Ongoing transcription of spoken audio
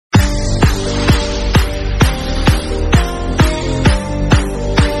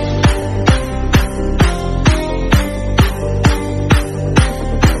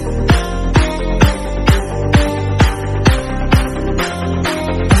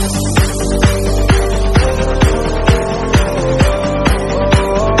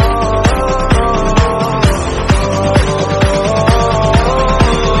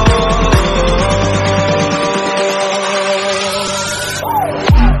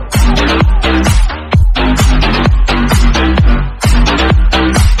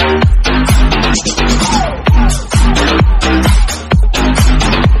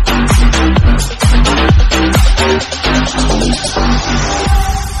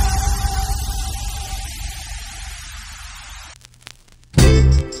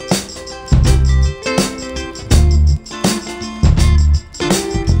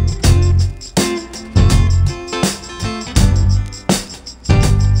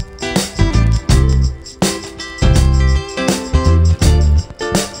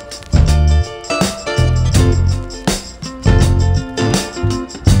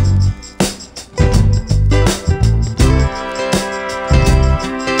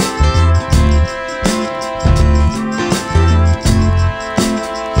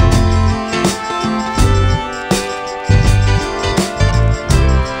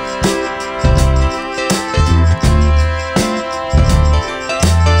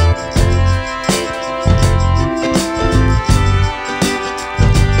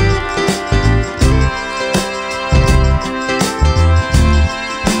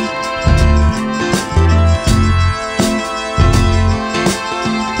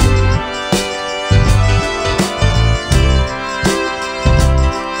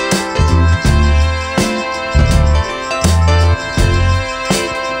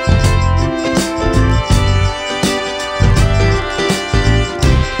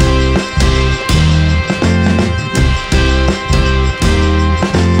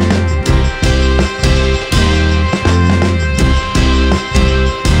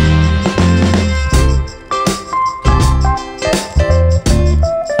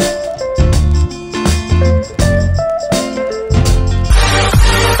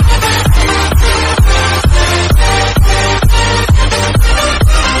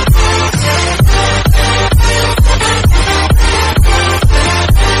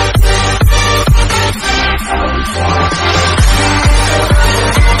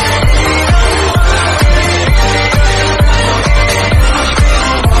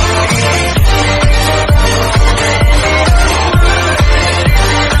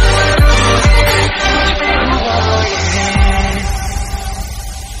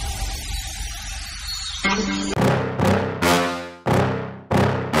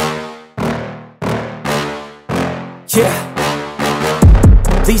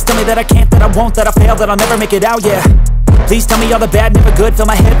Please tell me that I can't, that I won't, that I fail, that I'll never make it out, yeah. Please tell me all the bad, never good. Fill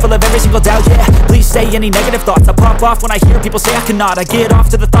my head full of every single doubt, yeah. Please say any negative thoughts. I pop off when I hear people say I cannot. I get off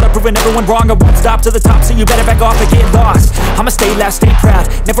to the thought of proving everyone wrong. I won't stop to the top, so you better back off and get lost. I'ma stay loud, stay proud,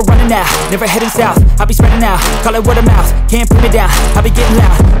 never running out, never heading south. I'll be spreading out, call it word of mouth. Can't put me down, I'll be getting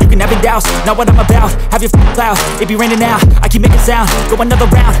loud. You can have it douse, not what I'm about. Have your cloud, it be raining now. I keep making sound, go another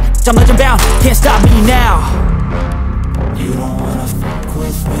round. I'm legend bound, can't stop me now. You don't wanna fuck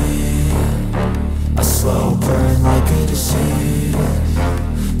with me. A slow burn like a disease.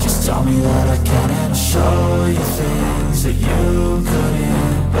 Just tell me that I can and I'll show you things that you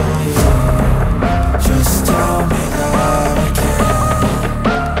couldn't believe. Just tell me that I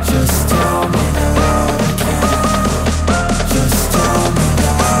can. Just tell me that I can. Just tell me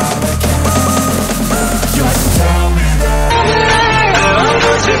that I can. Just tell me that.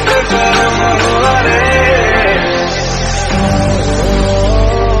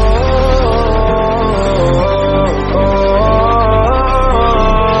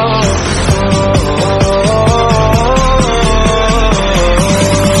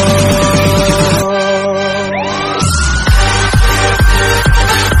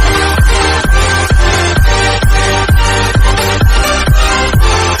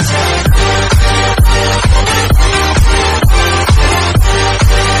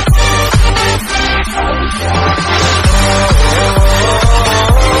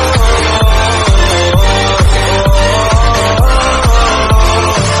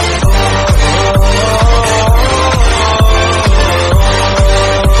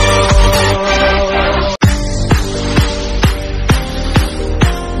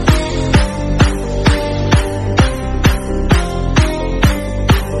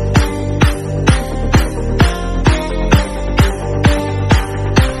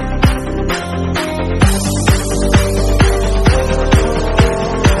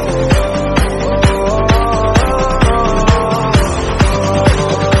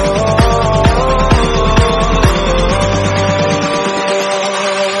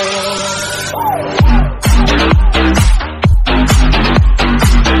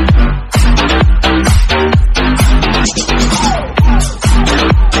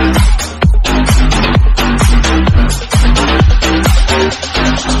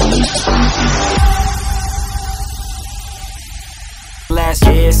 Last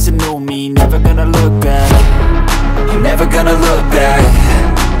year, it's a new me, never gonna look back. I'm never gonna look back.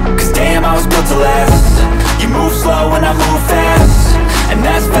 Cause damn, I was built to last. You move slow and I move fast, and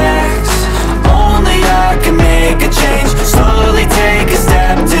that's facts. Only I can make a change. Slowly take a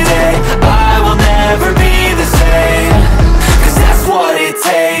step